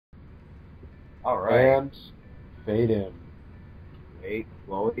Alright. And fade in. Wait,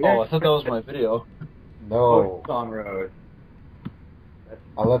 slowly. Oh, I thought that was my video. No. Ocean Song Road.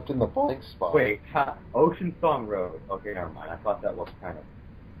 I left in the blank spot. Wait, Ocean Song Road. Okay, never mind. I thought that looked kind of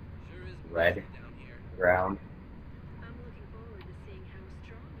red ground.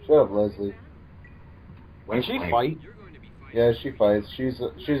 Shut up, Leslie. Can she fight? Yeah, she fights. She's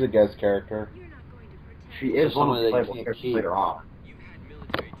a guest character. She is Just one of someone the that you playable can't characters keep. later on.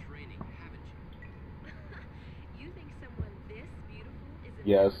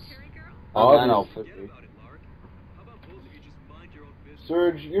 Yes. I know.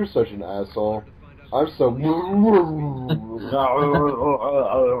 Surge, you're such an asshole. I'm so.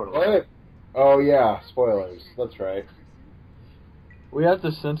 What? Oh yeah, spoilers. That's right. We have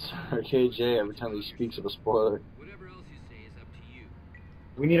to censor KJ every time he speaks of a spoiler.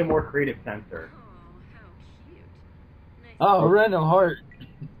 We need a more creative censor. Oh, random heart.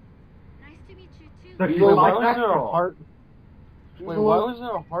 So she's Wait, why was there a bisexual. heart? Wait, why was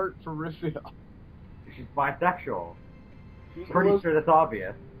there a heart for Rifia? She's bisexual. She's Pretty sure that's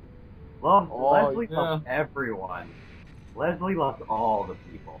obvious. Leslie yeah. loves everyone. Leslie loves all the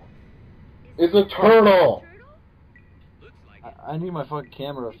people. It's a turtle. I need my fucking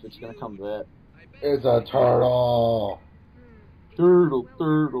camera if it's gonna come to that. It's a turtle. Turtle,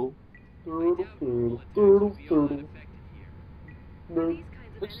 turtle. Turtle, turtle, turtle, turtle. No.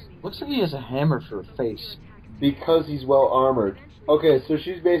 Looks like he has a hammer for a face. Because he's well armored. Okay, so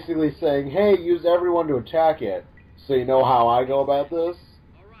she's basically saying, hey, use everyone to attack it. So you know how I go about this?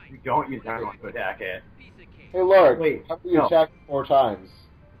 You don't use everyone to attack it. Hey, Lark, Wait, how about you no. attack it 4 times?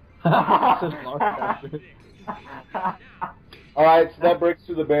 Alright, so that breaks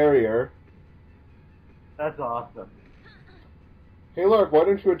through the barrier. That's awesome. Hey, Lark, why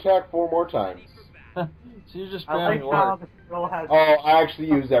don't you attack 4 more times? So you're just I like spamming how water. the turtle has. Oh, I actually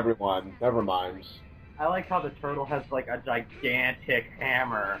used everyone. Never mind. I like how the turtle has like a gigantic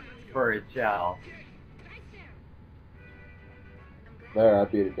hammer for its shell. There, I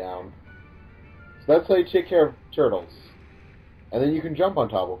beat it down. So that's how you take care of turtles. And then you can jump on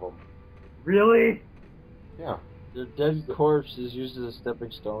top of them. Really? Yeah. The dead corpse is used as a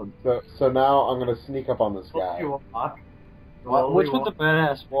stepping stone. So now I'm gonna sneak up on this guy. You walk. What's with the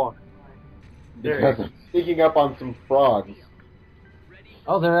badass walk? Because I'm sneaking up on some frogs.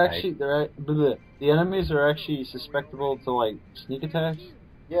 Oh, the enemies are actually susceptible to like sneak attacks.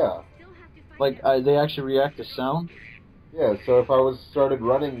 Yeah. Like they actually react to sound. Yeah, so if I was started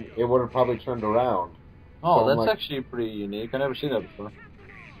running, it would have probably turned around. Oh, So I'm that's like- actually pretty unique. I never seen that before.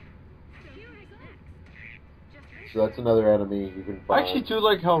 So that's another enemy you can I find. actually do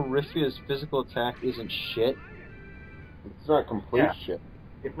like how Rifia's physical attack isn't shit. It's not complete Yeah. shit.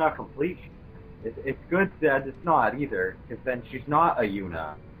 It's not complete. It's good that it's not either, because then she's not a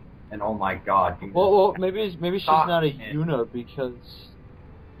Yuna. And oh my god. Well, maybe she's Stop not a it. Yuna because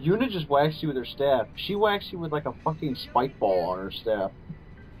Yuna just whacks you with her staff. She whacks you with like a fucking spike ball on her staff.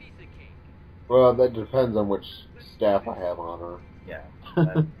 Well, that depends on which staff I have on her.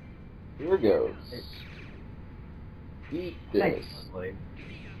 Yeah. Here goes. Eat this. Thanks, Leslie.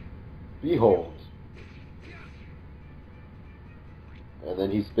 Behold. And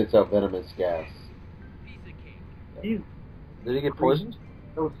then he spits out venomous gas. He's Did he get poisoned?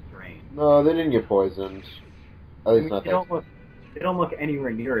 so strange. No, they didn't get poisoned. At I least mean, not they that. don't look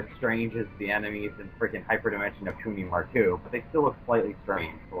anywhere near as strange as the enemies in freaking Hyperdimension Neptunium Mark II, but they still look slightly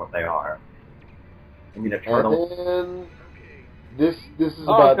strange for what they are. I mean, a turtle. And then this is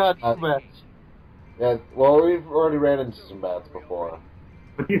Oh about. god, Zubats. Yeah, well, we've already ran into some bats before.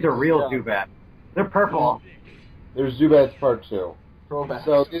 But these are real Yeah. Zubats. They're purple. There's Zubats Part 2. Throwback.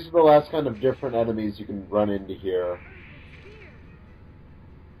 So these are the last kind of different enemies you can run into here.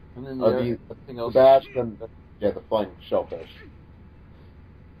 And then Are the the thing else. bats and the flying shellfish.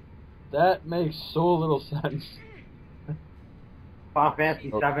 That makes so little sense. Final Fantasy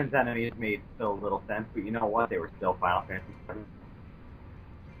VII's enemies made so little sense, but you know what? They were still Final Fantasy VII.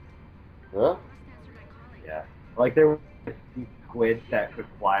 Yeah? Yeah. Like, there were these squids that could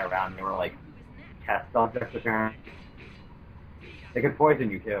fly around. They were, like, test subjects, apparently. They could poison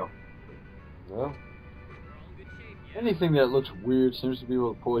you, too. No? Anything that looks weird seems to be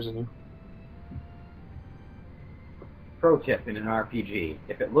able to poison you. Pro tip in an RPG.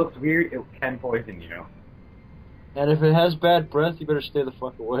 If it looks weird, it can poison you. And if it has bad breath, you better stay the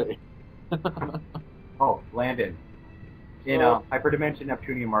fuck away. Oh, Landon. In Hyperdimension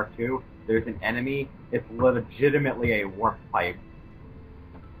Neptunium Mark II, there's an enemy. It's legitimately a warp pipe.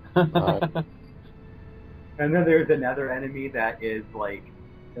 And then there's another enemy that is like,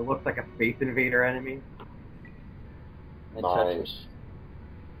 it looks like a Space Invader enemy. And Nice. Tetris.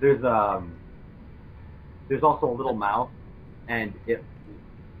 There's there's also a little mouth, and it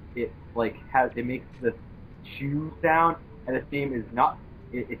makes this chew sound, and its name is not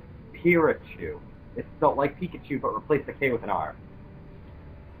it's Pirachu. It's spelled like Pikachu, but replace the K with an R.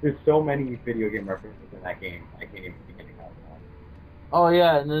 There's so many video game references in that game, I can't even begin to count them. Oh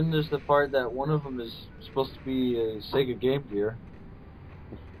yeah, and then there's the part that one of them is supposed to be a Sega Game Gear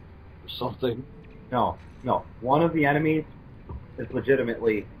or something. No. One of the enemies is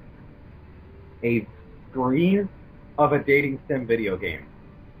legitimately a screen of a dating sim video game.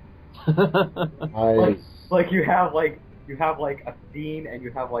 Nice. Like you have a scene and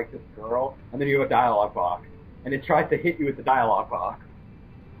you have like this girl, and then you have a dialogue box, and it tries to hit you with the dialogue box.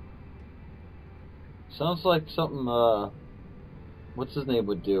 Sounds like something, what's his name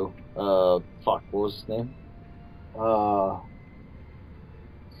would do? What was his name?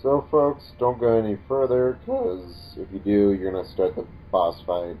 So, folks, don't go any further, because if you do, you're going to start the boss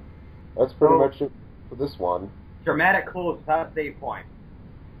fight. That's pretty much it for this one. Dramatic close without a save point.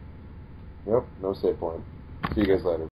 Yep, no save point. See you guys later.